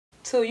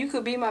So you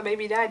could be my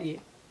baby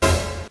daddy.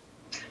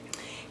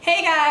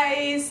 Hey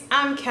guys,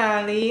 I'm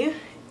Callie,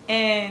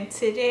 and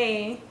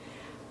today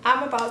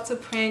I'm about to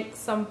prank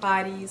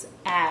somebody's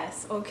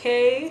ass,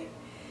 okay?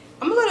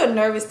 I'm a little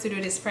nervous to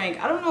do this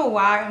prank. I don't know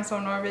why I'm so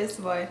nervous,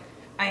 but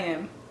I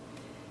am.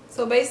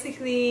 So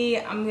basically,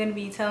 I'm gonna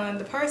be telling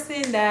the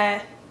person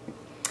that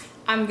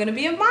I'm gonna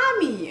be a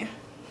mommy,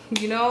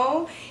 you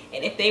know?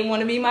 And if they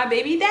wanna be my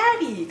baby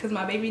daddy, because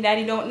my baby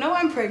daddy don't know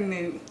I'm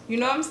pregnant, you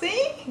know what I'm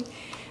saying?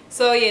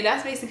 So yeah,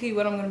 that's basically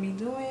what I'm gonna be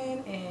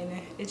doing, and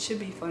it should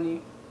be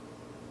funny.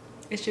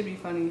 It should be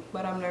funny,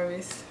 but I'm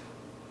nervous.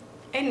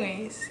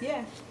 Anyways,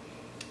 yeah.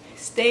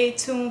 Stay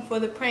tuned for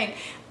the prank.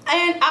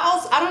 And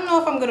I don't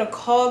know if I'm gonna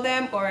call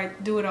them or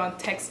do it on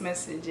text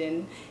message,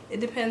 and it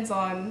depends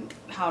on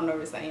how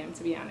nervous I am,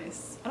 to be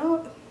honest. I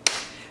don't,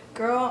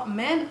 girl,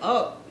 man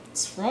up.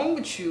 What's wrong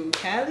with you,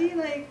 Callie?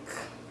 Like,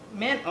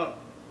 man up.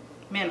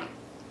 Man up.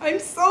 I'm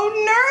so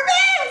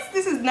nervous.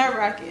 This is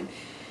nerve-wracking.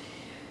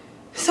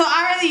 So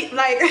I really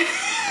like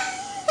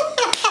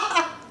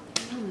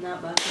I'm not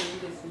about to do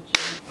this with you.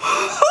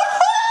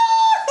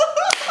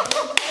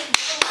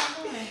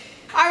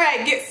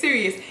 Alright, get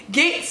serious.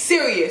 Get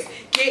serious.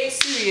 Get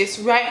serious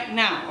right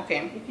now,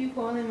 okay? If you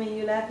call him and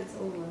you laugh, it's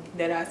over.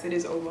 That ass, it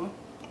is over.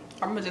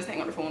 I'm gonna just hang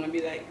on the phone and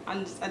be like,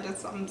 I'm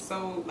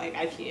so like,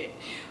 I can't.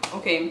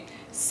 Okay,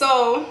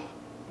 so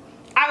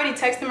I already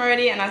texted him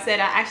already, and I said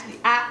I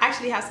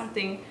actually have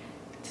something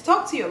to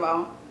talk to you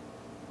about.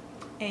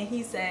 And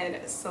he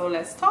said, so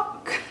let's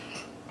talk.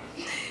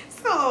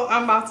 So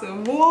I'm about to,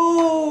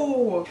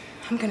 whoa.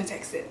 I'm gonna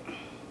text it.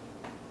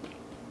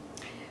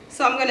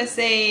 So I'm gonna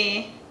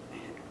say,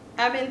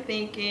 I've been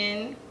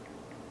thinking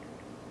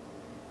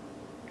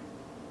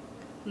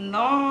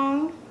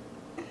long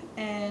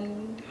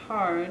and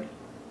hard,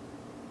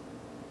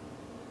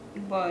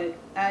 but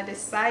I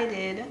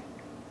decided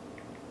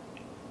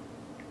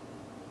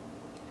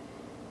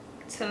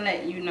to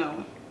let you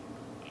know.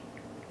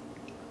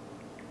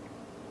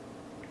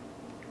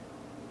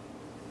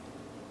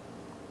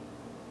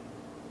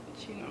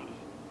 You know,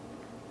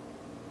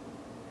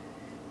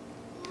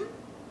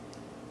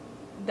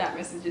 that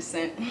message is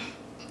sent.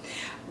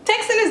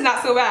 Texting is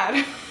not so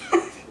bad.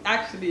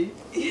 Actually,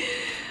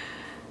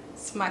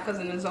 so my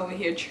cousin is over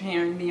here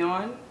cheering me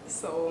on,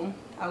 so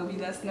I will be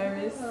less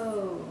nervous.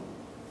 Oh,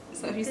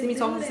 so if you see me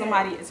talking to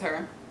somebody, it's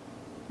her.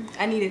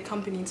 I needed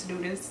company to do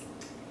this.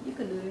 You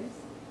can do this.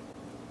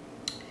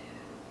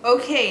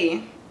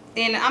 Okay,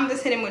 and I'm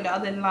just hitting with the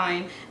other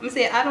line. I'm gonna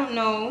say, I don't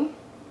know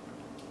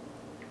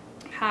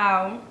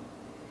how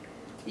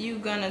you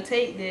gonna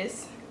take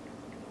this.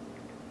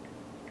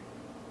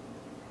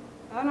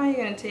 I don't know how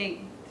you're gonna take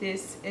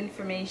this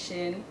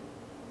information,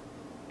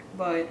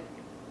 but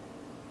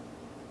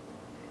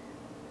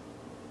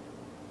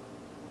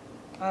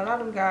a lot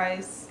of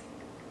guys,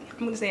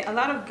 I'm gonna say a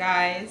lot of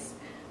guys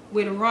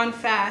would run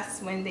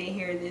fast when they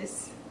hear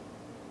this.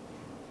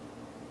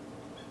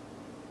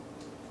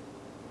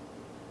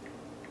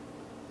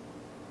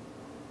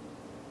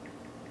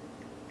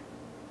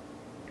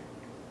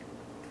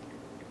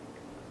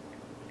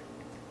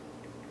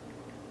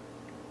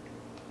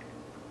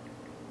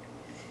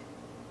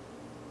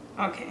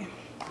 Okay,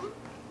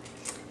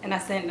 and I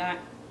sent that.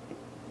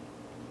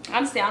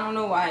 Honestly, I don't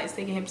know why it's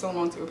taking him so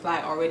long to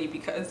reply already,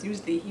 because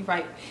usually he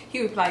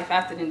replied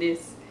faster than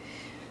this.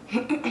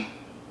 If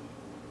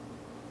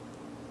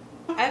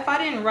I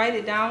didn't write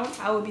it down,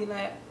 I would be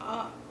like,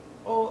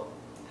 oh,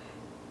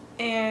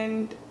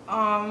 and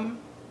and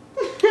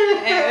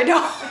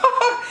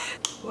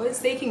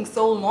what's taking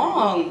so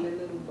long? The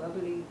little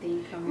bubbly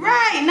thing coming.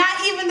 Right,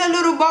 not even the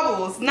little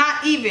bubbles,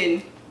 not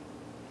even.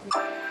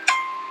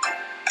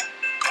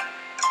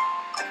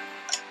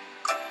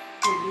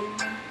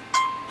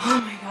 Oh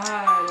my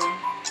god,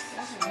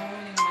 that's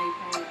ruining my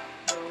prank,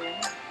 bro.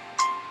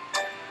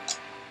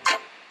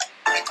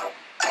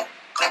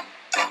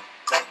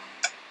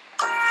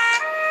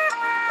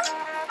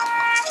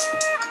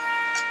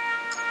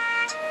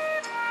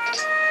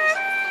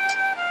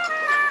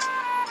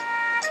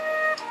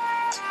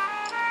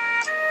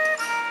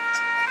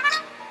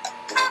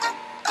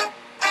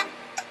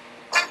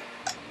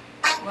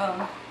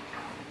 Well,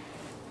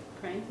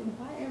 Cranking.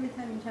 Why every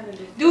time you try to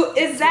do? dude,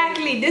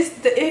 exactly.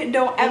 It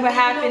don't ever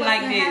happen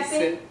like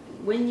this.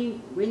 When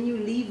you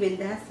leaving,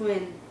 that's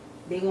when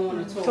they gonna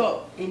want to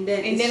talk. And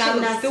then I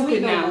look not stupid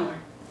sweet now. no more.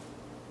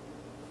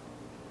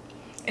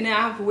 And then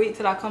I have to wait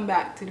till I come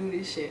back to do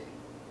this shit.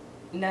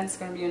 And that's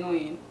gonna be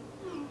annoying.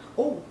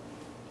 Oh.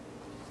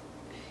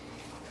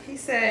 He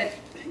said,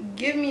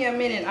 give me a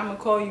minute, I'm gonna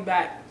call you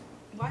back.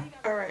 Why?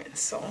 Alright,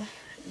 so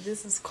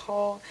this is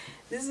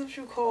what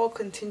you call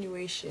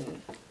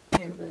continuation.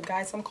 And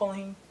guys, I'm calling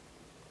him.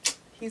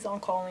 He's on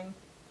calling.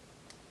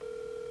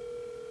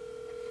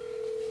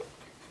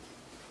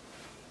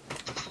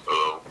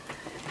 Hello.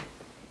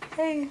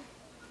 Hey.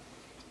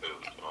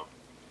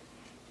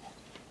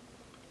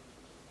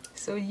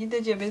 So you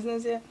did your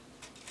business yet?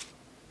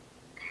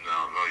 No,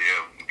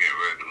 yeah, I'm getting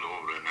ready to go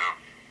over there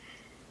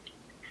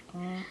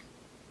now.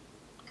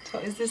 So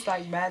is this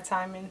like bad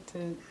timing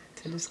to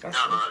to discuss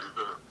No, this.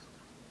 you're good.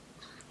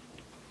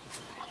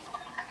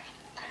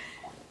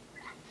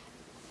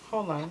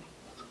 Hold on.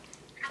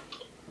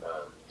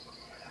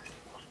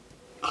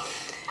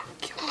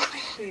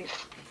 Wait.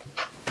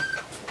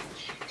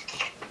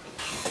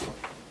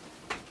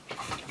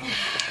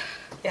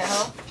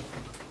 Yeah.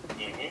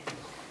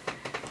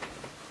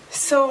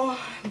 So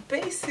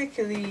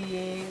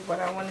basically, what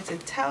I wanted to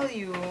tell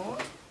you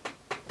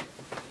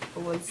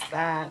was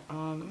that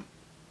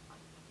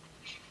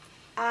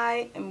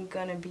I am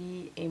gonna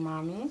be a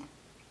mommy.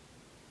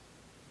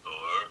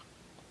 Or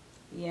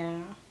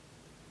Yeah.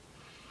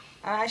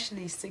 I'm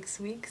actually 6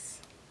 weeks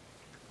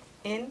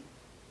in.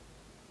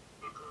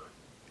 okay.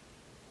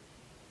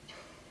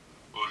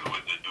 What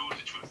was the dude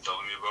that you was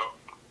telling me about?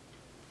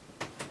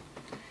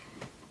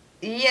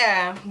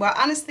 Yeah, but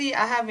honestly,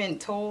 I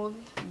haven't told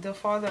the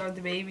father of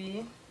the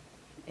baby,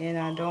 and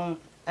I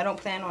don't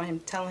plan on him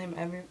telling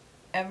him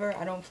ever.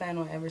 I don't plan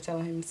on ever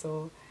telling him.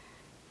 So,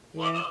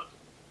 Why yeah, not?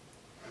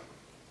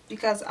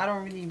 because I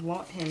don't really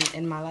want him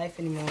in my life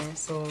anymore.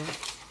 So,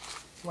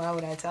 why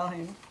would I tell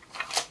him?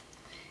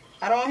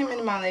 I don't want him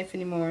in my life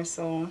anymore.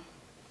 So,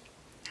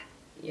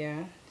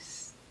 yeah,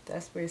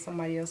 that's where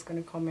somebody else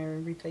gonna come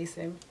and replace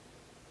him.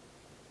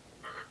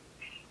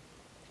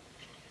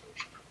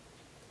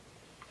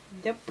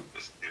 Yep.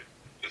 This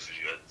is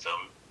you had to tell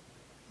me.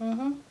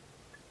 Mhm.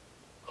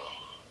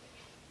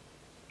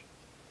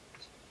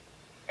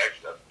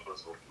 Actually, I thought it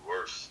was gonna be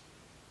worse.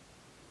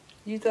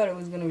 You thought it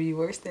was gonna be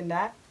worse than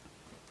that?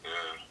 Yeah.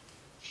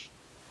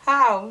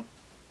 How?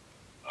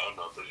 I don't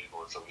know if you were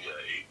going to tell me I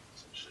ate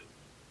some shit.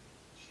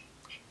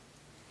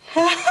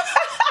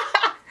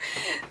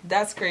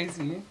 That's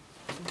crazy.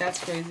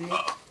 That's crazy.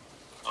 Oh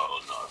no,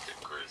 I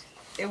think crazy.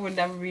 It would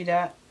never be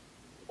that.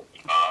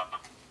 Uh,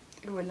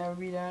 It would never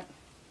be that.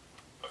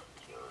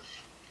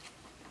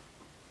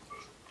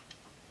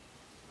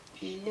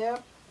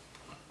 Yep.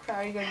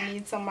 Probably gonna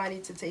need somebody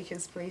to take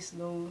his place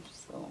though,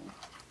 so.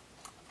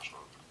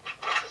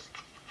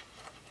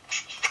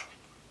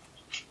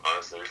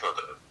 honestly, it's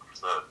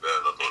not bad.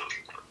 I thought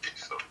it was gonna be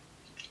so.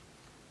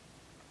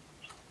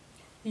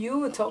 You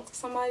would talk to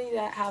somebody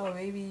that have a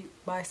baby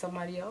by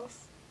somebody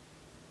else?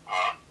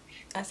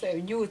 I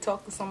said you would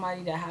talk to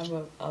somebody that have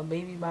a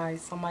baby by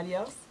somebody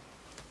else?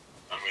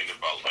 I mean, if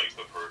I like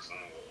the person,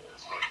 yeah,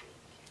 it's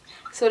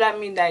like So that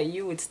means that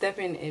you would step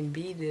in and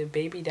be the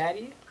baby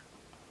daddy?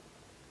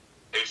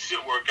 if shit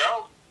work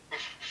out.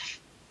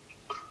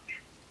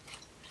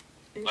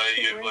 If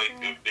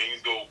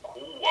things go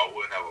cool, I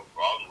wouldn't have a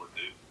problem with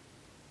it.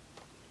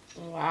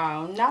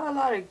 Wow, not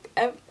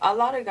a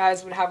lot of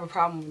guys would have a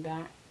problem with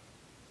that.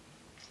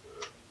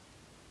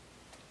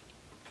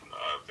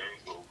 If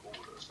things go cool,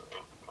 that's I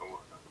wouldn't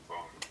have a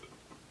problem with it.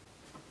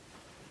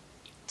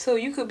 So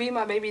you could be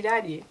my baby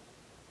daddy.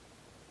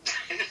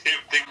 if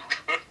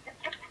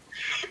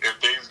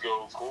things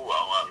go cool,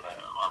 I won't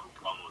have a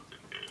problem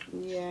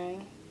with it. Yeah.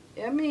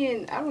 I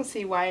mean, I don't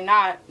see why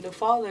not. The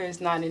father is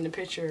not in the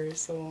picture,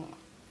 so.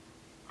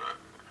 Alright.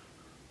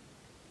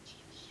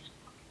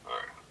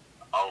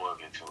 I was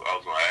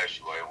gonna ask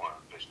you why you want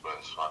to fish, but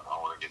it's fine. I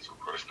want to get too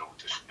personal with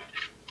this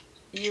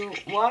shit. You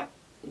what?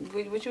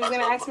 What you was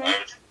gonna ask me?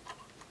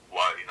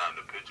 Why he's not in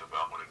the picture, but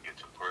I want to get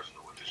too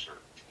personal with this shit.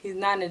 He's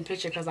not in the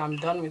picture because I'm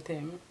done with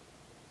him,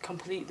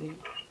 completely.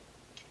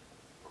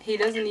 He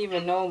doesn't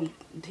even know.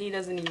 He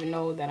doesn't even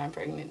know that I'm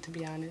pregnant. To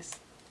be honest.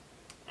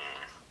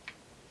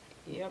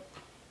 Yep.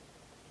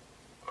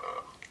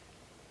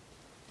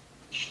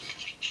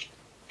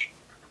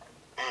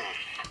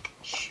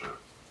 Shit.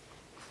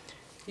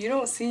 You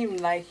don't seem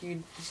like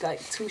you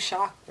too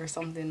shocked or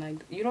something. Like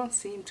you don't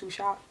seem too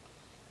shocked.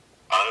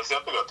 Honestly, I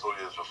think I told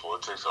you this before.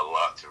 It takes a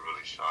lot to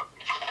really shock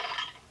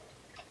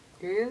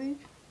me. Really?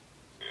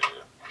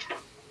 Yeah.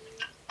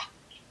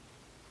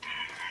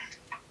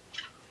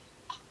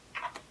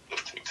 It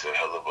takes a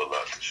hell of a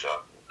lot to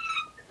shock me.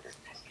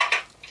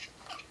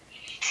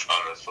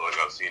 Honestly, I feel like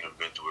I've seen and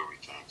been through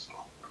everything, so.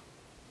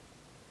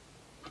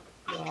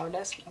 Wow,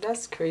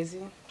 that's crazy.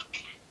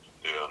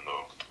 Yeah, I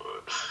know,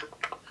 but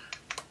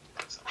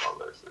that's how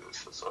my life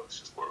is. That's how it's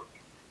just working.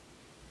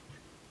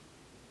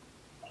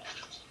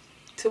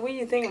 So what do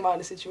you think about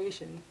the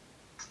situation?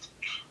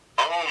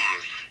 What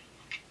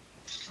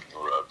do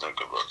I think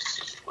about the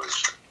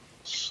situation?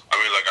 I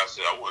mean, like I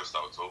said, I wouldn't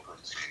stop talking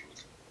to you,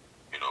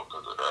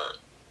 because of that.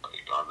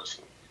 Like,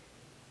 honestly.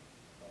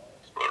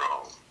 But,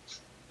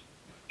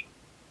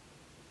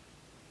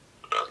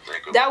 I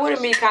think That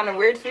wouldn't be kind of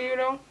weird for you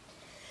though?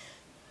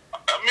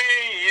 I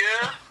mean,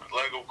 yeah,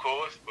 like, of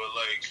course, but,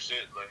 like,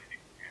 shit, like, you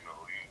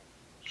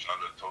trying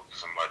to talk to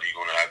somebody,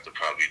 you're going to have to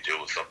probably deal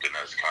with something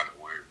that's kind of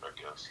weird, I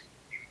guess.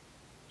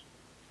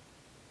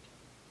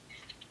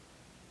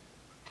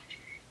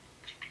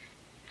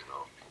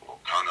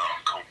 Kind of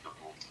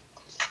uncomfortable.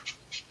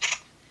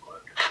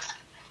 But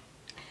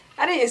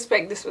I didn't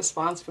expect this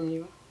response from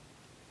you.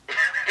 what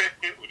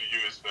did you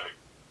expect?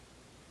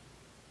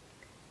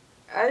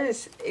 I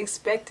just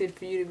expected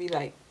for you to be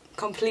like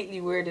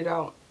completely weirded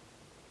out.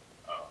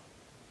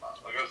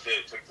 Like I said,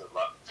 it takes a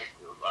lot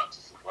to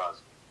surprise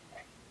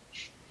me.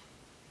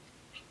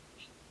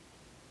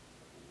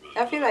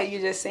 I feel like you're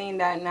just saying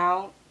that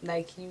now,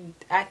 like you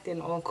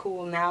acting all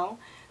cool now,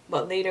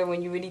 but later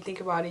when you really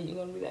think about it, you're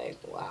gonna be like,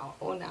 wow,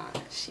 oh nah,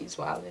 she's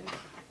wildin'.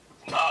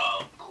 Nah,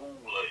 I'm cool,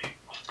 like,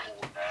 I'm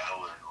cool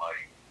now and,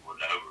 like,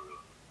 whatever.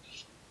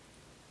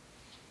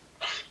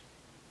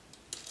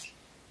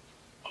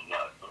 I'm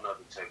not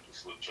the type to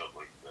switch up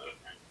like that.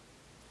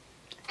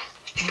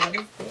 But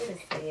it's fair to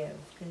say it,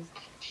 because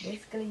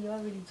basically you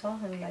already told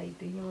him, like,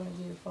 do you want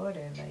to be a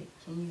father? Like,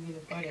 can you be the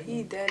father?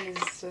 He then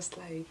is just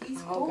like,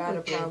 He's I cool don't got a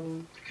with it.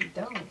 problem. You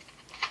don't.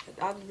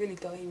 I really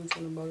thought he was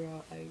gonna bug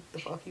out, like, the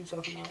fuck you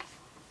talking about?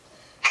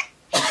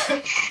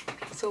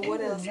 So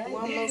what else?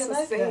 What am I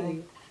supposed to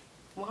say?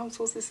 What am I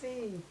supposed to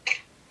say?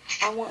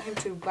 I want him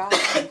to buy.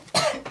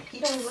 He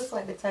don't look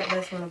like the type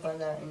that's gonna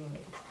bug out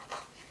anyway.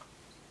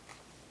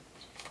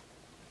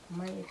 I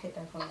might need to take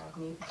that phone off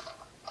mute.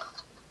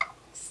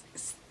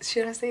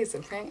 Should I say it's a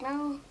prank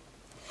now?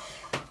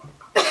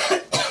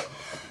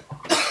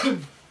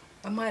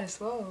 I might as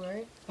well,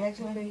 right?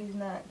 Actually, he's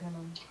not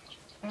gonna.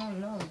 I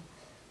don't know.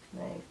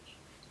 Like,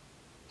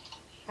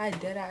 I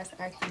dead ass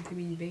acting to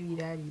be baby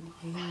daddy,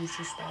 and he was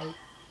just like,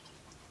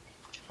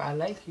 if I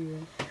like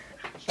you.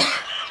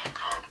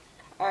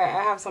 Alright,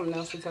 I have something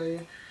else to tell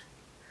you.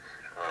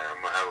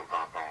 I'm gonna have a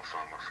pop on, so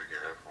I'm gonna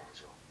forget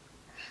headphones, yo.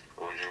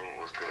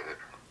 What's good?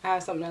 I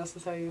have something else to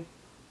tell you.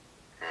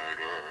 Alright,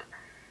 go ahead.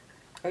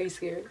 Are you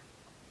scared?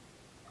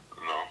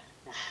 No.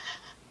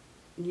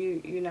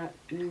 You're not,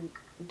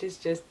 this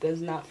just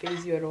does not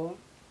faze you at all?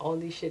 All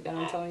these shit that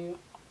I'm telling you?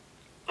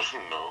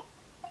 No.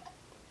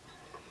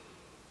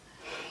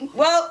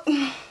 Well,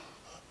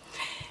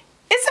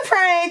 it's a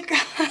prank. Yeah,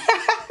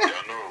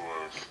 I know it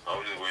was. I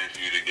was just waiting for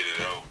you to get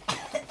it out.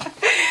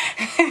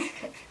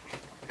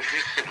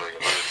 Like,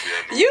 honestly, I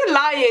know. You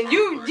lying.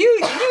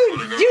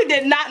 You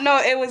did not know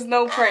it was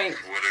no prank.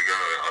 I swear to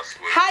God, I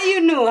swear. How you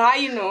knew? How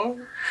you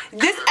knew?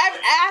 This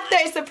after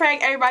it's a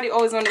prank, everybody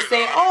always want to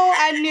say, "Oh,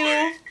 I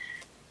knew."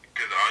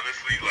 Because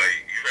honestly,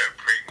 like, you had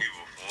pranked me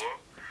before,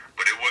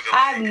 but it wasn't.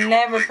 I've like,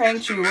 never like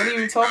pranked you. What are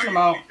you talking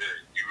about?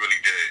 You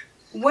really did.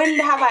 When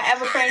have I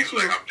ever pranked you?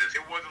 Like,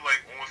 it wasn't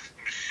like on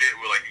some shit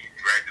where like you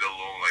dragged it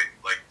along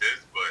like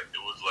this, but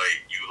it was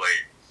like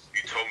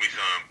you told me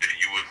something, then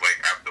you was like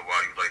after a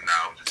while you was like,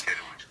 nah, I'm just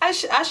kidding with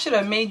you. I should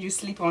have made you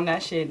sleep on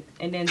that shit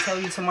and then tell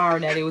you tomorrow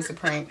that it was a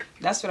prank.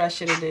 That's what I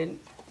should have did.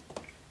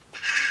 That's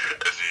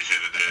what you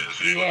should have did. That's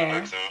what you Yeah.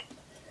 next time.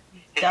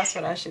 That's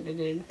what I should have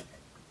did.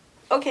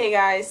 Okay,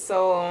 guys.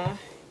 So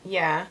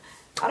yeah,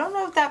 I don't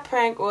know if that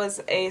prank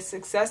was a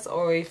success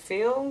or a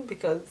fail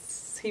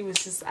because he was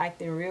just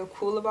acting real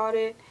cool about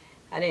it.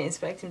 I didn't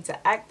expect him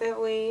to act that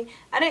way.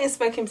 I didn't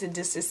expect him to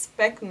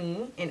disrespect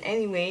me in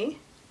any way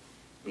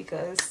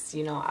because,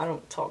 you know, I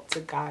don't talk to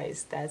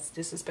guys that's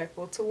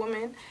disrespectful to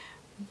women.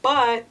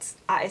 But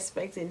I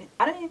expected,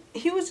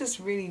 he was just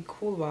really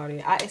cool about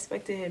it. I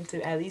expected him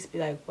to at least be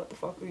like, what the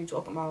fuck are you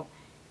talking about?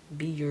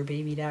 Be your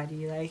baby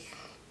daddy. Like,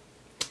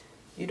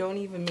 you don't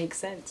even make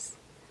sense.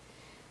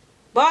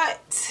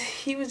 But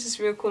he was just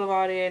real cool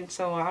about it.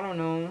 So I don't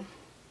know.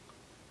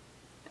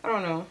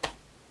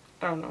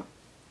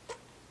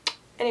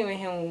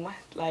 Anyway,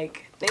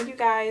 like, thank you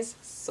guys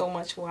so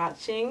much for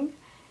watching.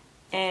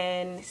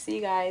 And see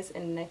you guys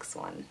in the next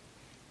one.